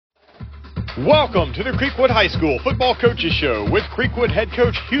Welcome to the Creekwood High School Football Coaches Show with Creekwood head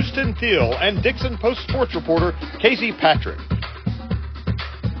coach Houston Thiel and Dixon Post sports reporter Casey Patrick.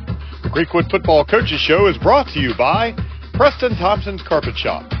 The Creekwood Football Coaches Show is brought to you by Preston Thompson's Carpet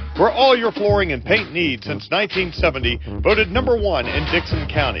Shop, for all your flooring and paint needs since 1970, voted #1 in Dixon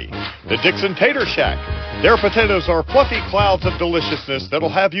County. The Dixon Tater Shack. Their potatoes are fluffy clouds of deliciousness that'll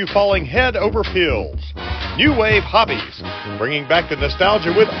have you falling head over heels. New Wave Hobbies, bringing back the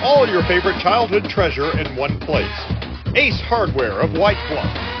nostalgia with all your favorite childhood treasure in one place. Ace Hardware of White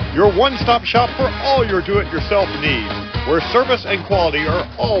Bluff, your one-stop shop for all your do-it-yourself needs, where service and quality are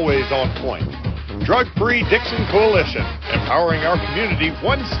always on point. Drug-Free Dixon Coalition, empowering our community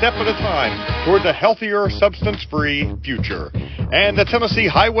one step at a time towards a healthier, substance-free future. And the Tennessee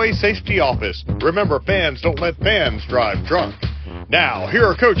Highway Safety Office. Remember, fans don't let fans drive drunk. Now, here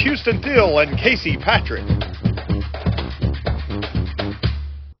are Coach Houston Thiel and Casey Patrick.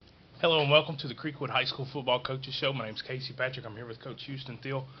 Hello and welcome to the Creekwood High School Football Coaches Show. My name is Casey Patrick. I'm here with Coach Houston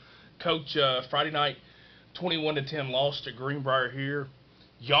Thiel. Coach, Friday night, 21-10 loss to Greenbrier here.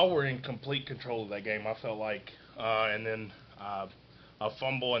 Y'all were in complete control of that game, I felt like. And then a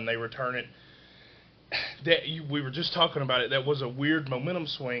fumble and they return it. We were just talking about it. That was a weird momentum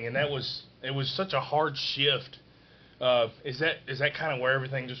swing, and it was such a hard shift. Is that kind of where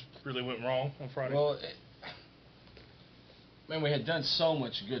everything just really went wrong on Friday? Well, we had done so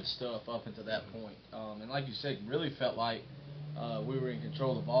much good stuff up until that point. And like you said, really felt like we were in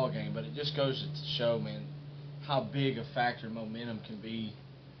control of the ball game. But it just goes to show, man, how big a factor momentum can be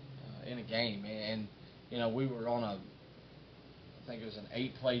in a game. And you know, we were on I think it was an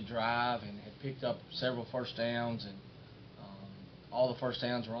 8-play drive, and had picked up several first downs, and all the first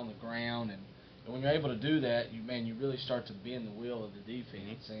downs were on the ground. And when you're able to do that, you really start to bend the wheel of the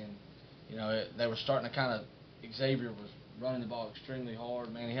defense. And you know, they were starting to kind of, Xavier was running the ball extremely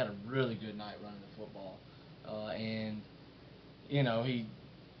hard. Man, he had a really good night running the football, and you know, he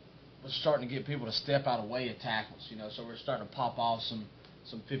was starting to get people to step out of way of tackles. You know, so we're starting to pop off some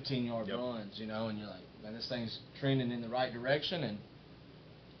 15-yard runs. You know, and you're like, man, this thing's trending in the right direction. And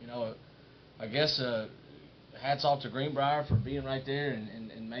you know, I guess hats off to Greenbrier for being right there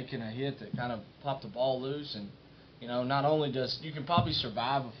and making a hit to kind of pop the ball loose. And you know, not only does you can probably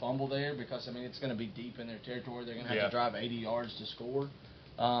survive a fumble there, because I mean, it's going to be deep in their territory. They're going to have to drive 80 yards to score.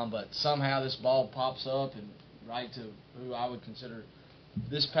 But somehow this ball pops up and right to who I would consider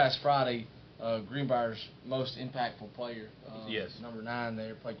this past Friday Greenbrier's most impactful player. Number 9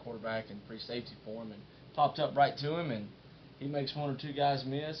 there, played quarterback and free safety for him, and popped up right to him, and he makes one or two guys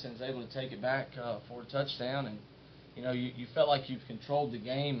miss and is able to take it back for a touchdown. And you know, you felt like you've controlled the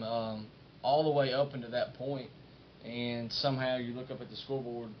game all the way up into that point, and somehow you look up at the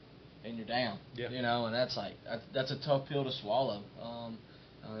scoreboard and you're down. You know, and that's a tough pill to swallow.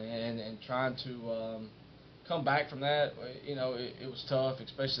 And trying to come back from that, you know, it was tough,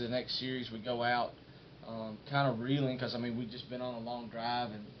 especially the next series. We go out kind of reeling, because I mean, we've just been on a long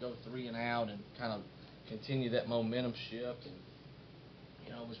drive, and go 3 and out and kind of continue that momentum shift, and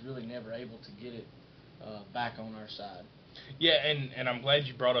you know, was really never able to get it back on our side. Yeah, and I'm glad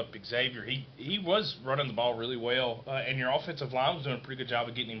you brought up Xavier. He was running the ball really well, and your offensive line was doing a pretty good job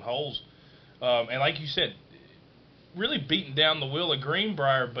of getting him holes. And like you said, really beating down the wheel of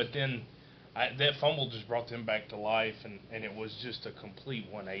Greenbrier, but then that fumble just brought them back to life, and it was just a complete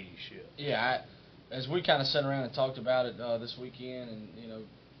 180 shift. Yeah, as we kind of sat around and talked about it this weekend, and you know,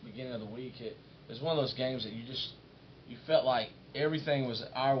 beginning of the week, it was one of those games that you felt like everything was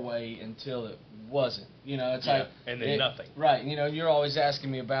our way until it wasn't. You know, it's like, and then nothing. Right. You know, you're always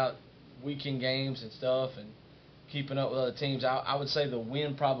asking me about weekend games and stuff, and keeping up with other teams. I would say the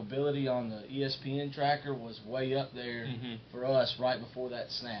win probability on the ESPN tracker was way up there for us right before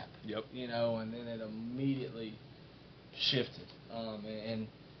that snap. You know, and then it immediately shifted. And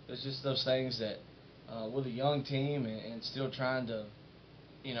it's just those things that with a young team and still trying to,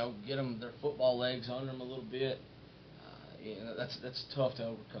 you know, get them their football legs under them a little bit. You know, that's tough to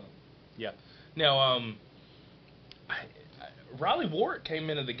overcome. Yeah. Now, Riley Warwick came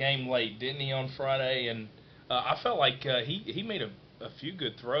into the game late, didn't he, on Friday? And I felt like he made a few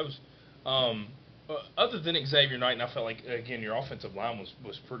good throws. Other than Xavier Knight, and I felt like, again, your offensive line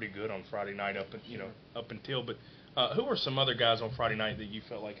was pretty good on Friday night up until. But who were some other guys on Friday night that you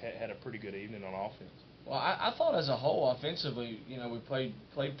felt like had a pretty good evening on offense? Well, I thought as a whole, offensively, you know, we played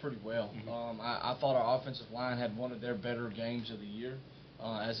pretty well. I thought our offensive line had one of their better games of the year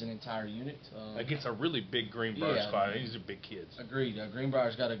as an entire unit. Against a really big Greenbrier squad. These are big kids. Agreed.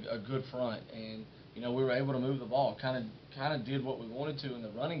 Greenbrier's got a good front, and you know, we were able to move the ball. Kind of did what we wanted to in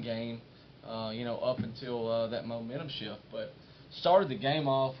the running game, you know, up until that momentum shift. But started the game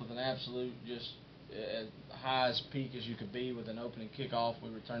off with an absolute just as high as peak as you could be with an opening kickoff. We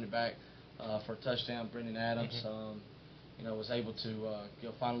returned it back for a touchdown. Brendan Adams, was able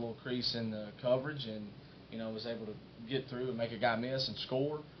to find a little crease in the coverage and, was able to get through and make a guy miss and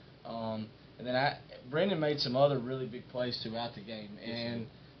score. And then Brendan made some other really big plays throughout the game. And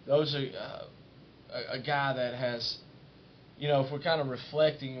those are a guy that has, if we're kind of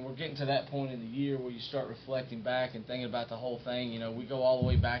reflecting, and we're getting to that point in the year where you start reflecting back and thinking about the whole thing, we go all the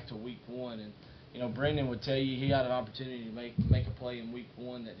way back to week 1. And, Brendan would tell you he had an opportunity to make a play in week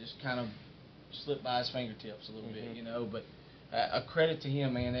 1 that just kind of slipped by his fingertips a little bit, But a credit to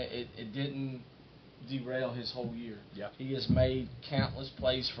him, man, it didn't derail his whole year. Yeah. He has made countless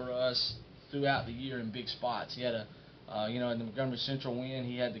plays for us throughout the year in big spots. He had in the Montgomery Central win,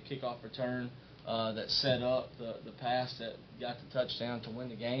 he had the kickoff return that set up the pass that got the touchdown to win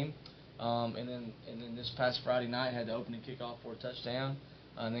the game. And then this past Friday night had the opening kickoff for a touchdown,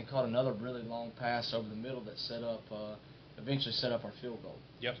 and then caught another really long pass over the middle that eventually set up our field goal.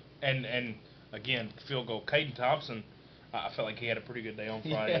 Yep. And again, field goal. Caden Thompson, I felt like he had a pretty good day on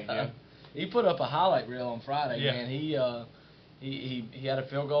Friday. Yeah. He put up a highlight reel on Friday, yeah. Man. He had a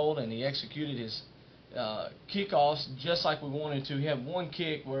field goal, and he executed his kickoffs just like we wanted to. He had one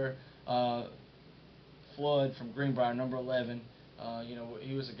kick where Flood from Greenbrier, number 11,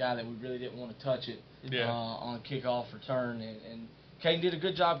 he was a guy that we really didn't want to touch it on a kickoff return. And Caden did a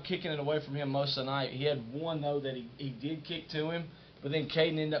good job kicking it away from him most of the night. He had one, though, that he did kick to him, but then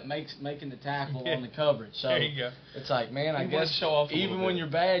Caden ended up making the tackle on the coverage. So there you go. It's like, man, I guess show off even when you're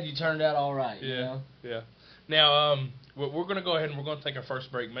bad, you turned out all right. Yeah, yeah. Now, we're going to go ahead and we're going to take our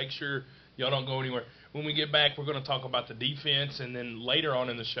first break. Make sure y'all don't go anywhere. When we get back, we're going to talk about the defense, and then later on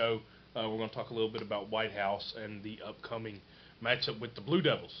in the show, we're going to talk a little bit about White House and the upcoming matchup with the Blue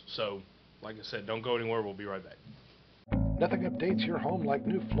Devils. So, like I said, don't go anywhere. We'll be right back. Nothing updates your home like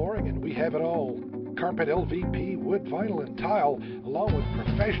new flooring, and we have it all. Carpet, LVP, wood, vinyl, and tile, along with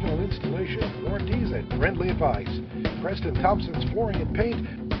professional installation, warranties, and friendly advice. Preston Thompson's Flooring and Paint,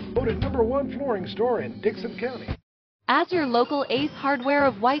 voted #1 flooring store in Dickson County. As your local Ace Hardware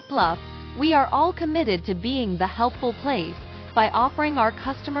of White Bluff, we are all committed to being the helpful place by offering our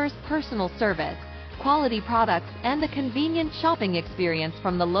customers personal service, quality products, and a convenient shopping experience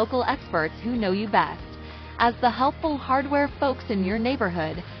from the local experts who know you best. As the helpful hardware folks in your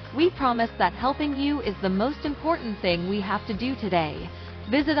neighborhood, we promise that helping you is the most important thing we have to do today.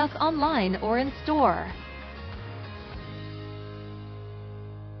 Visit us online or in store.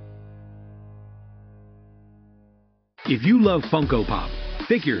 If you love Funko Pop,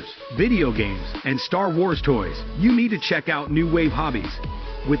 figures, video games, and Star Wars toys, you need to check out New Wave Hobbies.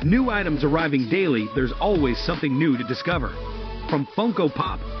 With new items arriving daily, there's always something new to discover. From Funko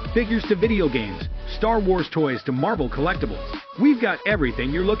Pop, figures to video games, Star Wars toys to Marvel collectibles, we've got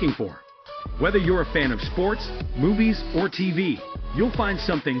everything you're looking for. Whether you're a fan of sports, movies, or TV, you'll find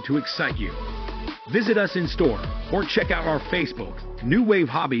something to excite you. Visit us in store or check out our Facebook, New Wave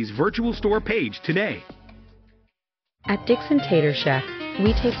Hobbies virtual store page today. At Dixon Tater Shack,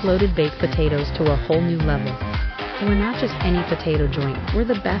 we take loaded baked potatoes to a whole new level. We're not just any potato joint, we're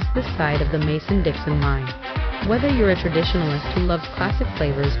the best this side of the Mason-Dixon line. Whether you're a traditionalist who loves classic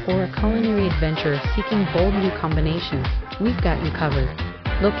flavors or a culinary adventurer seeking bold new combinations, we've got you covered.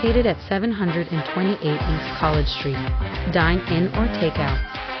 Located at 728 East College Street. Dine in or take out.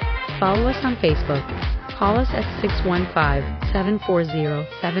 Follow us on Facebook. Call us at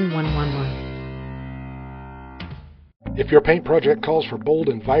 615-740-7111. If your paint project calls for bold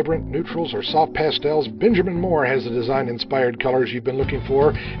and vibrant neutrals or soft pastels, Benjamin Moore has the design-inspired colors you've been looking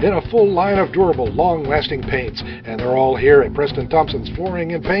for in a full line of durable, long-lasting paints. And they're all here at Preston Thompson's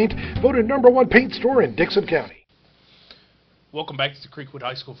Flooring and Paint, voted #1 paint store in Dickson County. Welcome back to the Creekwood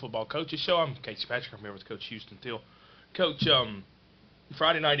High School Football Coaches Show. I'm Casey Patrick. I'm here with Coach Houston Thiel. Coach,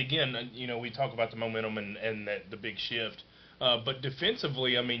 Friday night again, we talk about the momentum and the big shift. But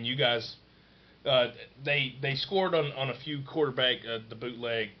defensively, I mean, you guys... they scored on a few quarterback, the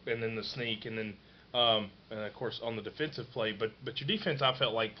bootleg, and then the sneak, and then and of course on the defensive play. But your defense, I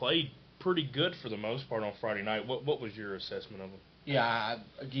felt like, played pretty good for the most part on Friday night. What was your assessment of them? Yeah,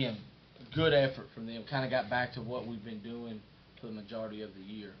 again, good effort from them. Kind of got back to what we've been doing for the majority of the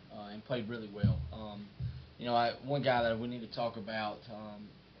year, and played really well. One guy that we need to talk about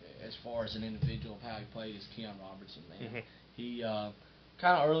as far as an individual of how he played is Keon Robertson. Man, he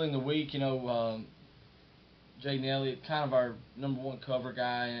kind of early in the week, Jaden Elliott, kind of our #1 cover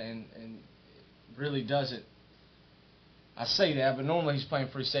guy, and really doesn't. I say that, but normally he's playing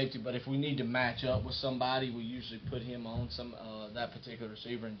free safety. But if we need to match up with somebody, we usually put him on that particular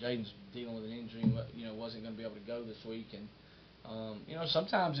receiver. And Jaden's dealing with an injury, wasn't going to be able to go this week, and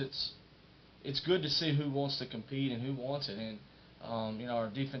Sometimes it's good to see who wants to compete and who wants it. And our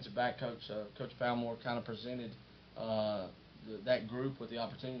defensive back coach, Coach Palmore, kind of presented that group with the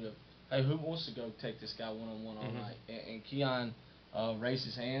opportunity of, hey, who wants to go take this guy one-on-one all night? And Keon raised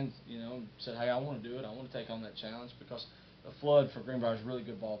his hand, said, hey, I want to do it. I want to take on that challenge because the Flood for Greenbrier is a really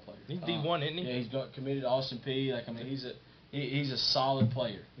good ball player. He's D1, isn't he? Yeah, he's committed to Austin Peay. He's a solid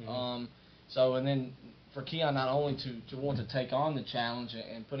player. And then for Keon not only to want to take on the challenge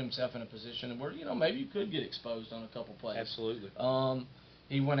and put himself in a position where, maybe you could get exposed on a couple plays. Absolutely.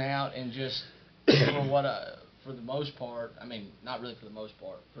 He went out and just, for the most part, not really for the most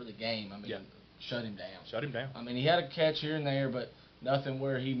part, for the game, shut him down. Shut him down. He had a catch here and there, but nothing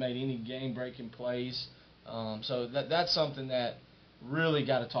where he made any game-breaking plays. So that's something that really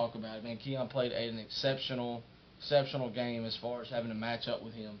got to talk about. Keon played an exceptional game as far as having to match up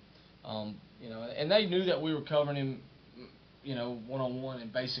with him. And they knew that we were covering him, one-on-one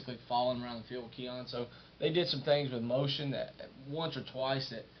and basically falling around the field with Keon. So they did some things with motion that once or twice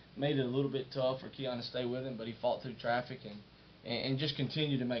that made it a little bit tough for Keon to stay with him, but he fought through traffic and just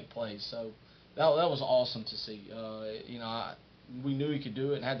continued to make plays. So that was awesome to see. We knew he could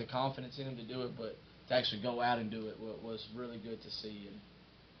do it and had the confidence in him to do it, but to actually go out and do it was really good to see.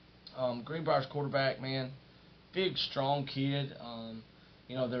 And Greenbrier's quarterback, man, big, strong kid.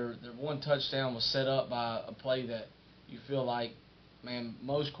 Their one touchdown was set up by a play that you feel like, man,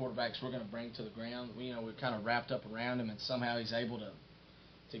 most quarterbacks we're going to bring to the ground. We're kind of wrapped up around him, and somehow he's able to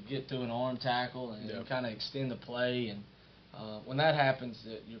get through an arm tackle and kind of extend the play. And when that happens,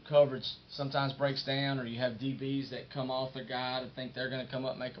 your coverage sometimes breaks down, or you have DBs that come off their guy to think they're going to come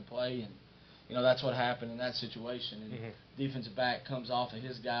up and make a play. And, that's what happened in that situation. And defensive back comes off of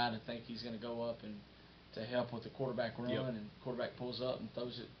his guy to think he's going to go up and to help with the quarterback run, and quarterback pulls up and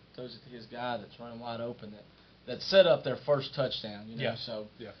throws it to his guy that's running wide open. That set up their first touchdown. So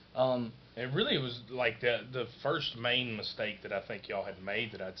it really was like the first main mistake that I think y'all had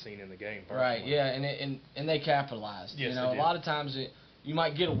made that I'd seen in the game. Personally. Right. Yeah, and they capitalized. Yes, a lot of times you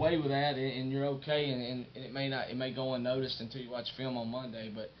might get away with that and you're okay, and it may go unnoticed until you watch film on Monday,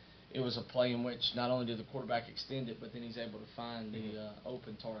 but it was a play in which not only did the quarterback extend it, but then he's able to find the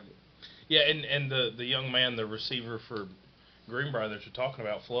open target. Yeah, and the young man, the receiver for Greenbrier that you're talking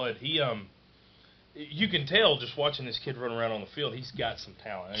about, Flood, he you can tell just watching this kid run around on the field, he's got some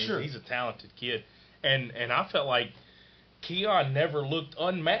talent. Sure. He's a talented kid. And I felt like Keon never looked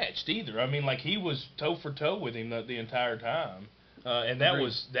unmatched either. He was toe for toe with him the entire time. And that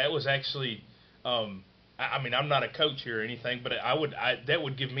was actually I'm not a coach here or anything, but that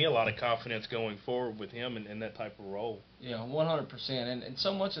would give me a lot of confidence going forward with him in that type of role. Yeah, 100%. And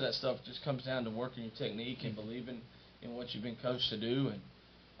so much of that stuff just comes down to working your technique and believing in what you've been coached to do, and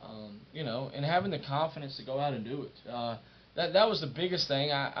and having the confidence to go out and do it. That was the biggest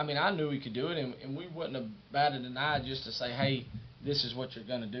thing. I knew we could do it, and we wouldn't have batted an eye just to say, hey, this is what you're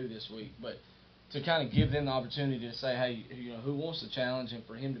going to do this week. But to kind of give them the opportunity to say, hey, who wants the challenge, and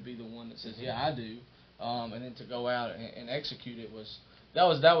for him to be the one that says, yeah, I do. And then to go out and execute it that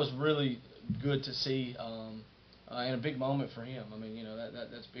was really good to see, and a big moment for him.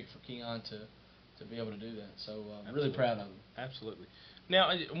 That's big for Keon to be able to do that. So I'm really proud of him. Absolutely.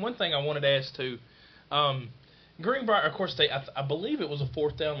 Now, one thing I wanted to ask too, Greenbrier, of course, I believe it was a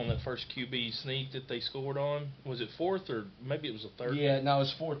fourth down on that first QB sneak that they scored on. Was it fourth, or maybe it was a third? Yeah, no, it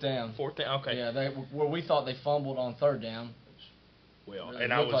was fourth down. Fourth down, okay. Yeah, where we thought they fumbled on third down. Well, really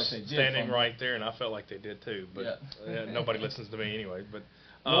and I was like standing right there, and I felt like they did too. But nobody listens to me anyway. But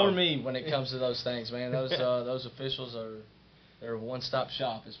nor me when it comes to those things, man. Those officials they're a one-stop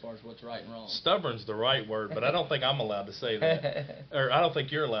shop as far as what's right and wrong. Stubborn's the right word, but I don't think I'm allowed to say that, or I don't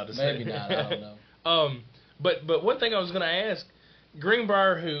think you're allowed to say that. Maybe not. I don't know. But one thing I was going to ask,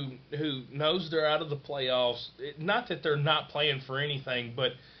 Greenbrier, who knows they're out of the playoffs, not that they're not playing for anything,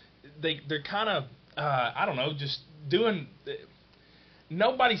 but they're kind of I don't know, just doing.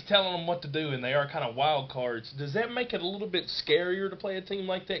 Nobody's telling them what to do, and they are kind of wild cards. Does that make it a little bit scarier to play a team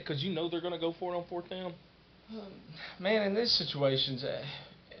like that because you know they're going to go for it on fourth down? Man, in these situations,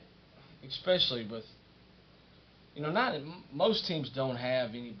 especially with, most teams don't have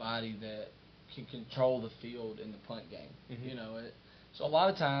anybody that can control the field in the punt game. Mm-hmm. So a lot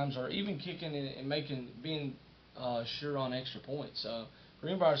of times, or even kicking and being sure on extra points.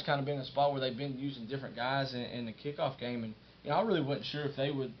 Greenbrier's kind of been in a spot where they've been using different guys in the kickoff game, and I really wasn't sure if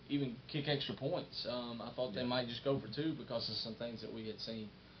they would even kick extra points. I thought they might just go for two because of some things that we had seen.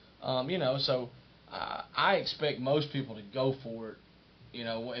 So I expect most people to go for it.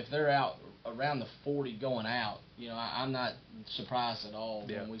 If they're out around the 40 going out, I'm not surprised at all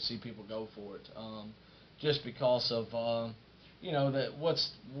when we see people go for it. Just because of, you know, that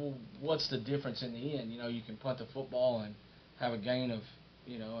what's the difference in the end? You know, you can punt the football and have a gain of,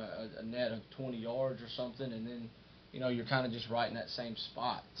 you know, a net of 20 yards or something, and then, you know, you're kind of just right in that same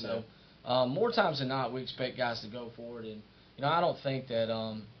spot. So more times than not, we expect guys to go for it. And, you know, I don't think that,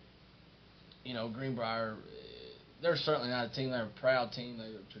 you know, Greenbrier, they're certainly not a team. They're a proud team. They're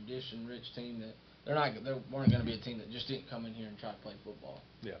a tradition-rich team. That they weren't going to be a team that just didn't come in here and try to play football.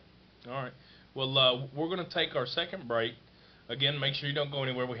 Yeah. All right. Well, we're going to take our second break. Again, make sure you don't go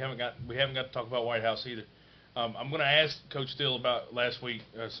anywhere. We haven't got to talk about White House either. I'm going to ask Coach Steele about last week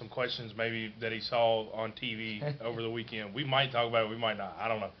some questions maybe that he saw on TV over the weekend. We might talk about it. We might not. I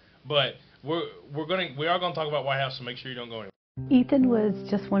don't know. But we are going to talk about White House, so make sure you don't go anywhere. Ethan was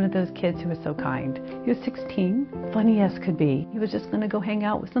just one of those kids who was so kind. He was 16, funny as could be. He was just going to go hang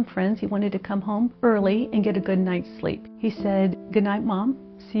out with some friends. He wanted to come home early and get a good night's sleep. He said, "Good night, Mom.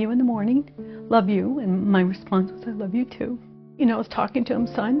 See you in the morning. Love you." And my response was, "I love you too." You know, I was talking to him,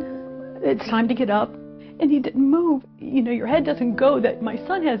 "Son, it's time to get up." And he didn't move. You know, your head doesn't go that my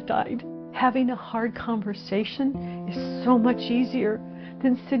son has died. Having a hard conversation is so much easier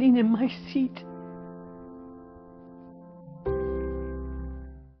than sitting in my seat.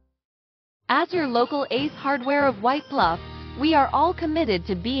 As your local Ace Hardware of White Bluff, we are all committed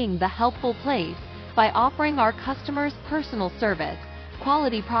to being the helpful place by offering our customers personal service,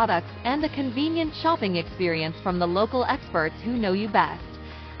 quality products, and a convenient shopping experience from the local experts who know you best.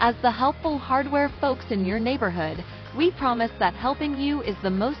 As the helpful hardware folks in your neighborhood, we promise that helping you is the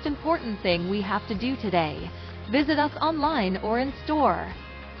most important thing we have to do today. Visit us online or in store.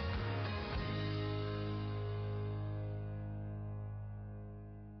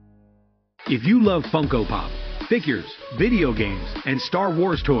 If you love Funko Pop, figures, video games, and Star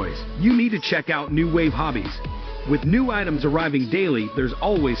Wars toys, you need to check out New Wave Hobbies. With new items arriving daily, there's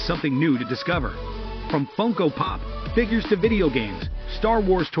always something new to discover. From Funko Pop, figures to video games, Star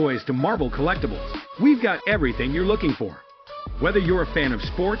Wars toys to Marvel collectibles, we've got everything you're looking for. Whether you're a fan of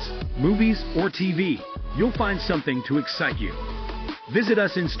sports, movies, or TV, you'll find something to excite you. Visit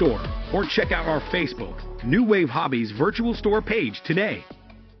us in store or check out our Facebook, New Wave Hobbies virtual store page today.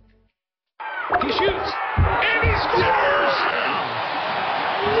 He shoots, and he scores!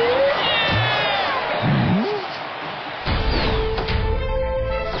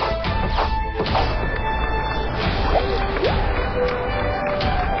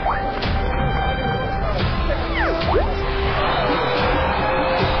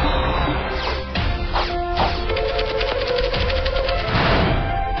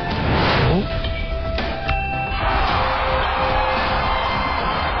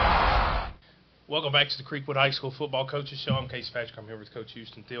 Welcome back to the Creekwood High School Football Coaches Show. I'm Casey Patrick. I'm here with Coach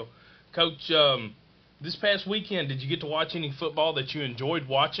Houston Thiel. Coach, this past weekend, did you get to watch any football that you enjoyed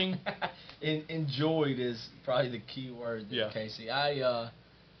watching? Enjoyed is probably the key word there, Casey. I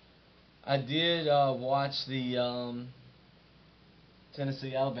did watch the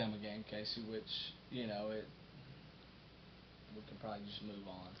Tennessee-Alabama game, Casey, which, you know, we can probably just move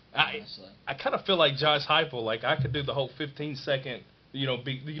on, honestly. I kind of feel like Josh Heupel. Like, I could do the whole 15-second, you know,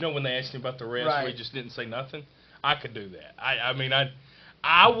 when they asked him about the refs, where he just didn't say nothing. I could do that. I mean,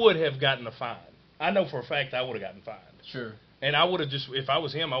 I would have gotten a fine. I know for a fact I would have gotten fined. Sure. And I would have just, if I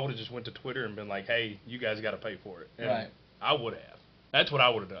was him, I would have just went to Twitter and been like, "Hey, you guys got to pay for it." And right. I would have. That's what I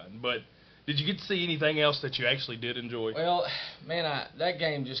would have done. But did you get to see anything else that you actually did enjoy? Well, man, that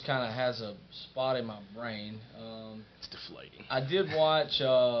game just kind of has a spot in my brain. It's deflating. I did watch.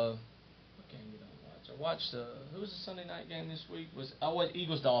 What game did I watch? I watched who was the Sunday night game this week? I watched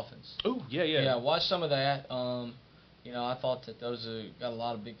Eagles-Dolphins. Oh, yeah. Yeah, I watched some of that. You know, I thought that those got a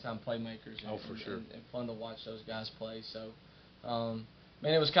lot of big-time playmakers. And, for sure. And fun to watch those guys play. So,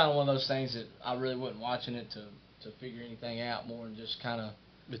 man, it was kind of one of those things that I really wasn't watching it to figure anything out more and just kind of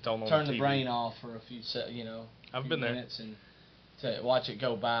turn the brain off for a few minutes and to watch it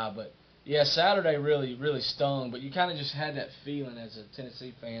go by. But, yeah, Saturday really, really stung. But you kind of just had that feeling as a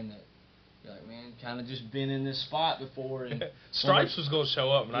Tennessee fan that, you're like, man, kind of just been in this spot before. And Stripes was going to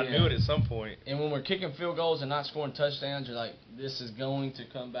show up, and I knew it at some point. And when we're kicking field goals and not scoring touchdowns, you're like, this is going to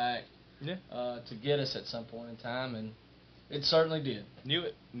come back to get us at some point in time, and it certainly did. Knew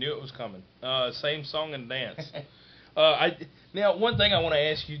it was coming. Same song and dance. Now, one thing I want to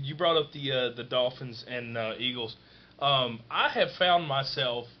ask you, you brought up the Dolphins and Eagles. I have found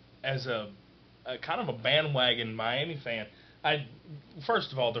myself as a kind of a bandwagon Miami fan.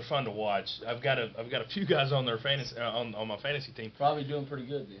 First of all, they're fun to watch. I've got a few guys on their fantasy on my fantasy team. Probably doing pretty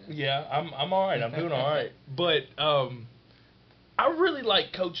good then. Yeah, I'm all right. I'm doing all right. But I really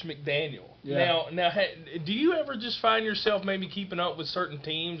like Coach McDaniel. Yeah. Now, do you ever just find yourself maybe keeping up with certain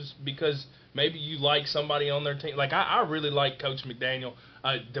teams because maybe you like somebody on their team? Like, I really like Coach McDaniel.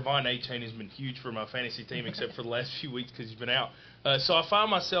 Devon Achane has been huge for my fantasy team, except for the last few weeks because he's been out. So I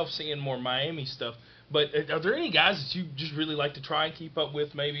find myself seeing more Miami stuff. But are there any guys that you just really like to try and keep up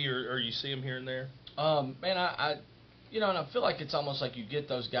with, maybe, or you see them here and there? Man, I and I feel like it's almost like you get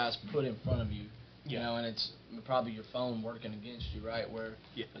those guys put in front of you, you know, and it's probably your phone working against you, right? Where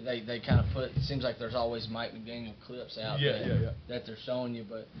they kind of put. It seems like there's always Mike McDaniel clips out that they're showing you.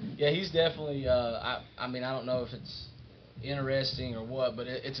 But yeah, he's definitely. I mean, I don't know if it's interesting or what, but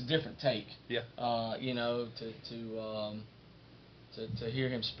it's a different take. Yeah. You know, to hear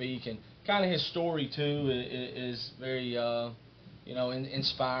him speak, and kind of his story too is very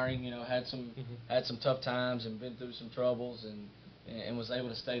inspiring. You know, had some tough times and been through some troubles, and was able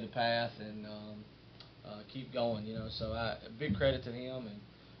to stay the path and keep going. You know, so big credit to him. And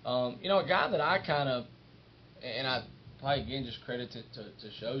a guy that I kind of, and I probably again just credit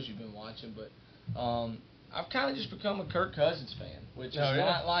to shows you've been watching, but I've kind of just become a Kirk Cousins fan, which is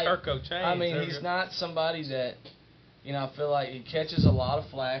not like Kirk O'Chain. I mean, he's not somebody that. I feel like he catches a lot of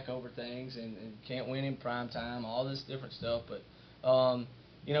flack over things and can't win in prime time, all this different stuff. But,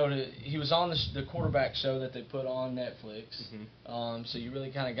 he was on the quarterback show that they put on Netflix. Mm-hmm. So you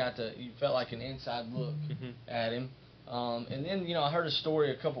really kind of you felt like an inside look at him. And then, I heard a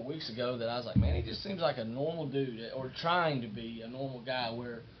story a couple weeks ago that I was like, man, he just seems like a normal dude, or trying to be a normal guy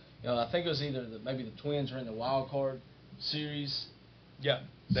where, I think it was either maybe the Twins were in the wild card series. Yeah,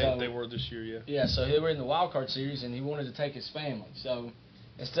 they were this year, yeah. Yeah, so they were in the wild card series, and he wanted to take his family. So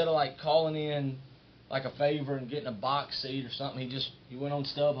instead of like calling in like a favor and getting a box seat or something, he went on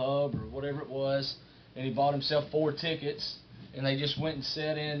StubHub or whatever it was, and he bought himself 4 tickets, and they just went and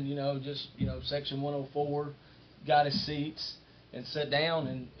sat in, section 104, got his seats, and sat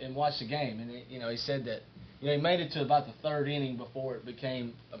down and watched the game. And he said that he made it to about the 3rd inning before it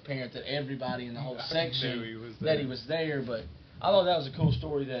became apparent that everybody in the whole section he was there, but. I thought that was a cool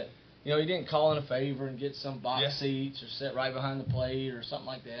story that, he didn't call in a favor and get some box seats or sit right behind the plate or something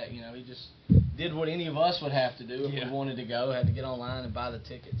like that. He just did what any of us would have to do if we wanted to go, had to get online and buy the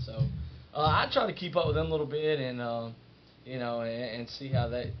ticket. So I try to keep up with them a little bit and, and see how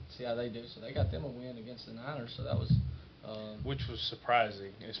they do. So they got them a win against the Niners. So that was. Which was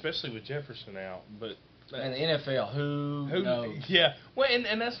surprising, especially with Jefferson out. But and the NFL, who knows? Yeah. Well,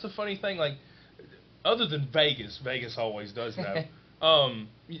 and that's the funny thing, like, other than Vegas always does know.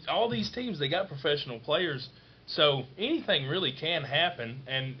 All these teams, they got professional players, so anything really can happen.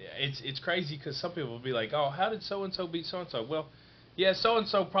 And it's crazy because some people will be like, "Oh, how did so and so beat so and so?" Well, yeah, so and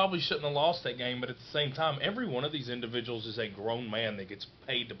so probably shouldn't have lost that game, but at the same time, every one of these individuals is a grown man that gets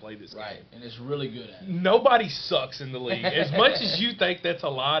paid to play this game. Right, and is really good at it. Nobody sucks in the league. As much as you think that's a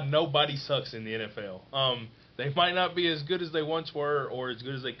lie, nobody sucks in the NFL. They might not be as good as they once were or as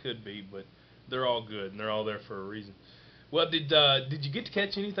good as they could be, but they're all good, and they're all there for a reason. Well, did you get to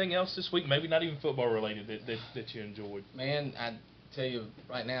catch anything else this week? Maybe not even football related that you enjoyed. Man, I tell you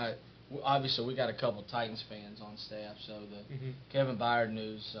right now, obviously we got a couple Titans fans on staff, so the Kevin Byard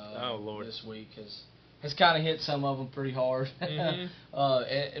news this week has kind of hit some of them pretty hard.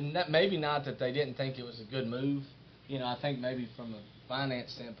 And that maybe not that they didn't think it was a good move. I think maybe from a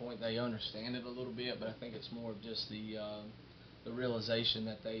finance standpoint they understand it a little bit, but I think it's more of just the realization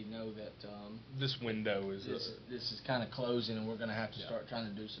that they know that this window is this is kind of closing, and we're going to have to start trying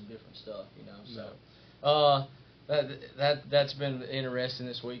to do some different stuff, So that's been interesting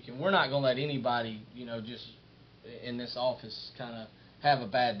this week, and we're not going to let anybody, just in this office kind of have a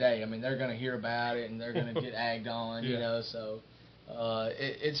bad day. I mean, they're going to hear about it, and they're going to get agged on, So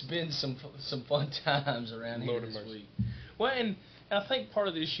it's been some fun times around here this week. Well, and I think part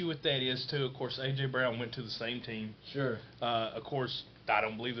of the issue with that is, too, of course, A.J. Brown went to the same team. Sure. Of course, I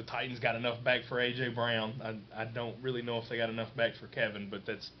don't believe the Titans got enough back for A.J. Brown. I don't really know if they got enough back for Kevin, but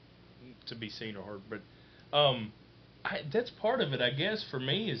that's to be seen or heard. But that's part of it, I guess, for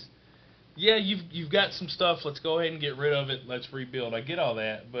me is, yeah, you've got some stuff. Let's go ahead and get rid of it. Let's rebuild. I get all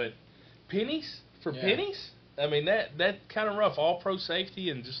that. But pennies? For pennies? I mean, that kind of rough. All-pro safety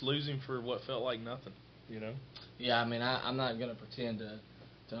and just losing for what felt like nothing, Yeah, I mean, I'm not going to pretend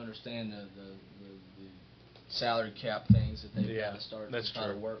to understand the salary cap things that they've got to start to try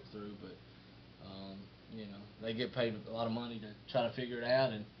to work through, but they get paid a lot of money to try to figure it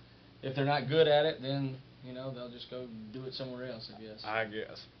out, and if they're not good at it, then they'll just go do it somewhere else, I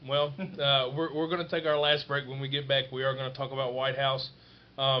guess. Well, we're going to take our last break. When we get back, we are going to talk about White House.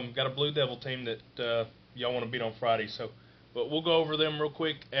 Got a Blue Devil team that y'all want to beat on Friday, but we'll go over them real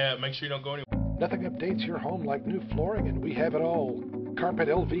quick. Make sure you don't go anywhere. Nothing updates your home like new flooring, and we have it all. Carpet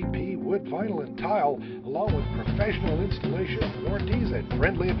LVP, wood, vinyl, and tile, along with professional installation, warranties, and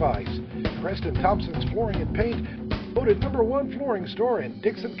friendly advice. Preston Thompson's Flooring and Paint, voted #1 flooring store in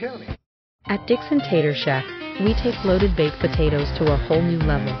Dickson County. At Dixon Tater Shack, we take loaded baked potatoes to a whole new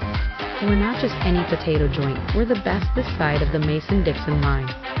level. We're not just any potato joint, we're the best this side of the Mason-Dixon line.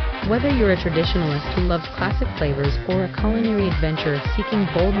 Whether you're a traditionalist who loves classic flavors or a culinary adventurer seeking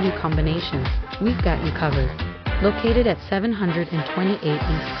bold new combinations, we've got you covered. Located at 728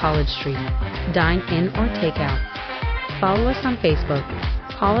 East College Street. Dine in or take out. Follow us on Facebook.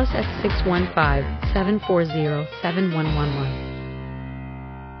 Call us at 615-740-7111.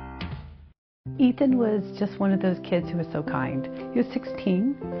 Ethan was just one of those kids who was so kind. He was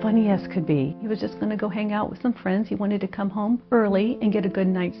 16, funny as could be. He was just going to go hang out with some friends. He wanted to come home early and get a good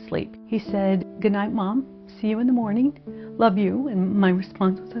night's sleep. He said, "Good night, Mom. See you in the morning. Love you." And my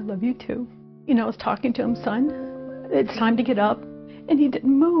response was, "I love you too." You know, I was talking to him, "Son, it's time to get up." And he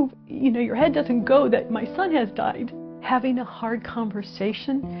didn't move. You know, your head doesn't go that my son has died. Having a hard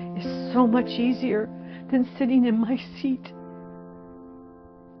conversation is so much easier than sitting in my seat.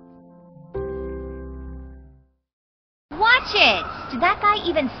 Watch it! Did that guy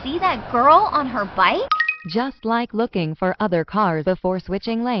even see that girl on her bike? Just like looking for other cars before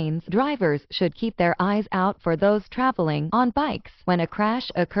switching lanes, drivers should keep their eyes out for those traveling on bikes. When a crash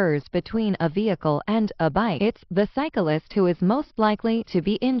occurs between a vehicle and a bike, it's the cyclist who is most likely to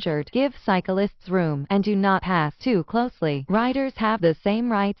be injured. Give cyclists room and do not pass too closely. Riders have the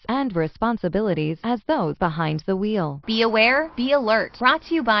same rights and responsibilities as those behind the wheel. Be aware, be alert. Brought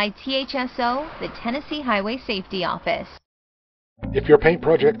to you by THSO, the Tennessee Highway Safety Office. If your paint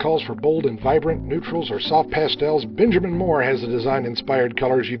project calls for bold and vibrant neutrals or soft pastels, Benjamin Moore has the design-inspired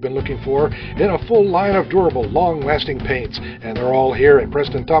colors you've been looking for in a full line of durable, long-lasting paints. And they're all here at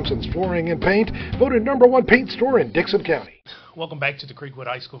Preston Thompson's Flooring and Paint, voted #1 paint store in Dickson County. Welcome back to the Creekwood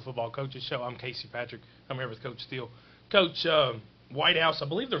High School Football Coaches Show. I'm Casey Patrick. I'm here with Coach Steele. Coach, White House, I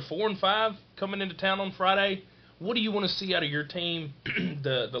believe they're 4-5 coming into town on Friday. What do you want to see out of your team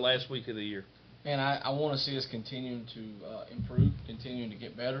the last week of the year? And I want to see us continuing to improve, continuing to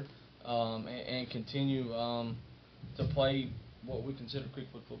get better, and continue to play what we consider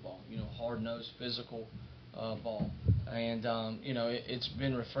Creekwood football. You know, hard-nosed, physical ball. And it's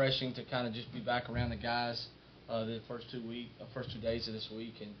been refreshing to kind of just be back around the guys the first 2 days of this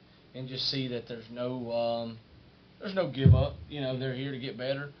week, and just see that there's no give up. You know, they're here to get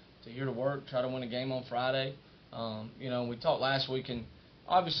better, here to work, try to win a game on Friday. We talked last week, and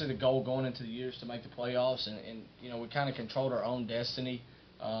obviously the goal going into the year is to make the playoffs, and we kind of controlled our own destiny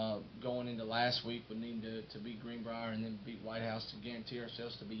going into last week with needing to beat Greenbrier and then beat White House to guarantee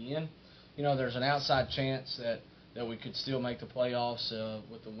ourselves to be in. You know, there's an outside chance that we could still make the playoffs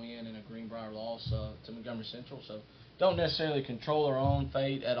with the win and a Greenbrier loss to Montgomery Central. So don't necessarily control our own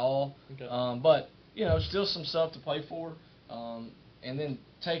fate at all. Okay. But, still some stuff to play for. And then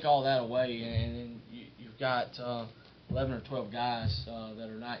take all that away, and then you've got 11 or 12 guys that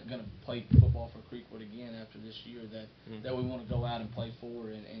are not going to play football for Creekwood again after this year that we want to go out and play for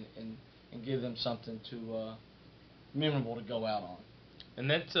and give them something memorable to go out on.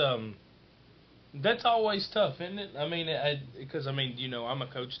 And that's always tough, isn't it? I mean, because I'm a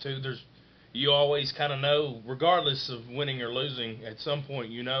coach too. You always kind of know, regardless of winning or losing, at some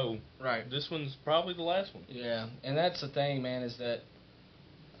point right, this one's probably the last one. Yeah, and that's the thing, man, is that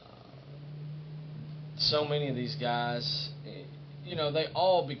so many of these guys, they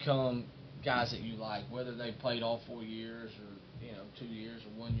all become guys that you like, whether they played all 4 years or 2 years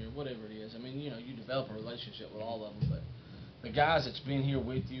or 1 year, whatever it is. I mean, you develop a relationship with all of them, but the guys that's been here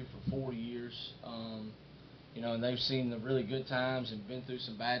with you for 4 years, and they've seen the really good times and been through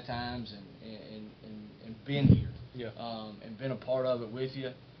some bad times and been here, yeah, and been a part of it with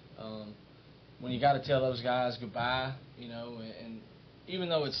you. When you got to tell those guys goodbye, and even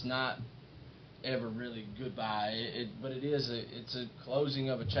though it's not ever really goodbye, but it's a closing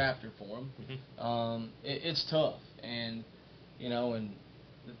of a chapter for them. Mm-hmm. It's tough, and and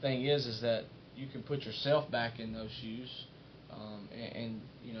the thing is that you can put yourself back in those shoes, and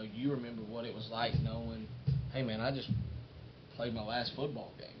you remember what it was like knowing, hey man, I just played my last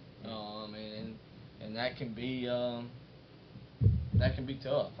football game, and that can be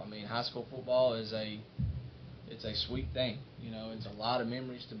tough. I mean, high school football it's a sweet thing. It's a lot of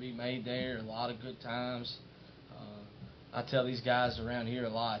memories to be made there, a lot of good times. I tell these guys around here a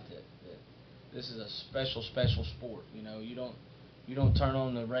lot that this is a special, special sport. You don't turn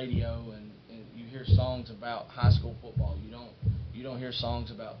on the radio and you hear songs about high school football. You don't hear songs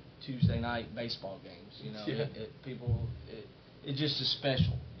about Tuesday night baseball games. Yeah. It just is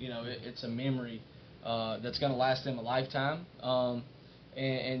special. It's a memory that's going to last them a lifetime.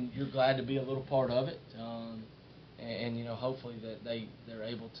 and you're glad to be a little part of it. And you know, hopefully that they're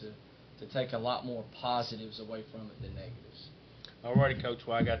able to take a lot more positives away from it than negatives. All righty, Coach.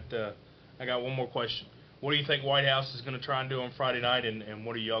 Well, I got one more question. What do you think White House is going to try and do on Friday night, and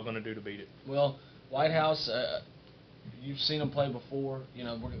what are y'all going to do to beat it? Well, White House, you've seen them play before. You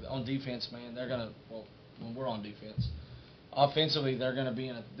know, on defense, man, they're going to, well, when we're on defense, offensively, they're going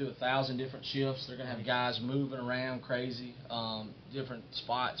to do 1,000 different shifts. They're going to have guys moving around crazy, different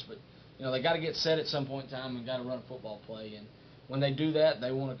spots. But, you know, they got to get set at some point in time and got to run a football play. And when they do that,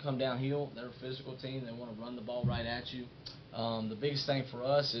 they want to come downhill. They're a physical team. They want to run the ball right at you. The biggest thing for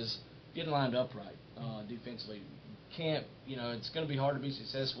us is getting lined up right defensively. Can't, you know, it's going to be hard to be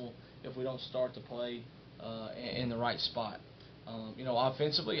successful if we don't start to play in the right spot. You know,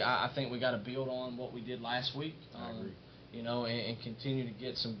 offensively, I think we got to build on what we did last week. I agree. You know, and continue to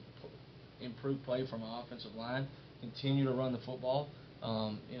get some improved play from our offensive line. Continue to run the football.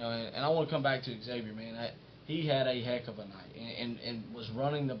 You know, and I want to come back to Xavier, man. He had a heck of a night and was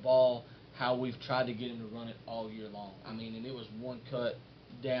running the ball how we've tried to get him to run it all year long. I mean, and it was one cut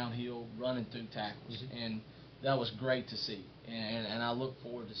downhill, running through tackles, and that was great to see. And I look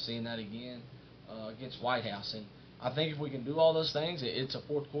forward to seeing that again against White House. And I think if we can do all those things, it's a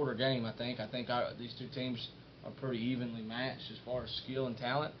fourth quarter game. I think these two teams are pretty evenly matched as far as skill and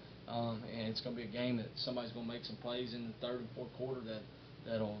talent, and it's going to be a game that somebody's going to make some plays in the third and fourth quarter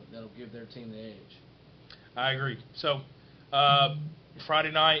that'll give their team the edge. I agree. So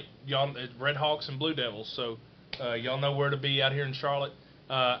Friday night, y'all, Red Hawks and Blue Devils. So y'all know where to be out here in Charlotte.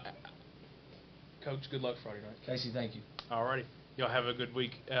 Coach, good luck Friday night. Casey, thank you. All righty. Y'all have a good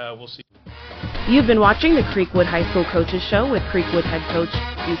week. We'll see. You've been watching the Creekwood High School Coaches Show with Creekwood head coach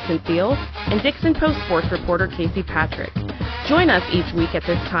Houston Thiel and Dixon Post sports reporter Casey Patrick. Join us each week at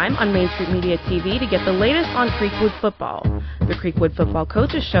this time on Main Street Media TV to get the latest on Creekwood football. The Creekwood Football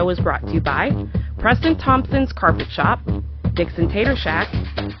Coaches Show is brought to you by Preston Thompson's Carpet Shop, Dixon Tater Shack,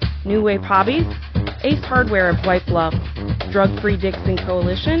 New Wave Hobbies, Ace Hardware of White Bluff, Drug Free Dixon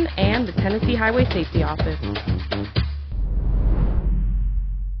Coalition, and the Tennessee Highway Safety Office.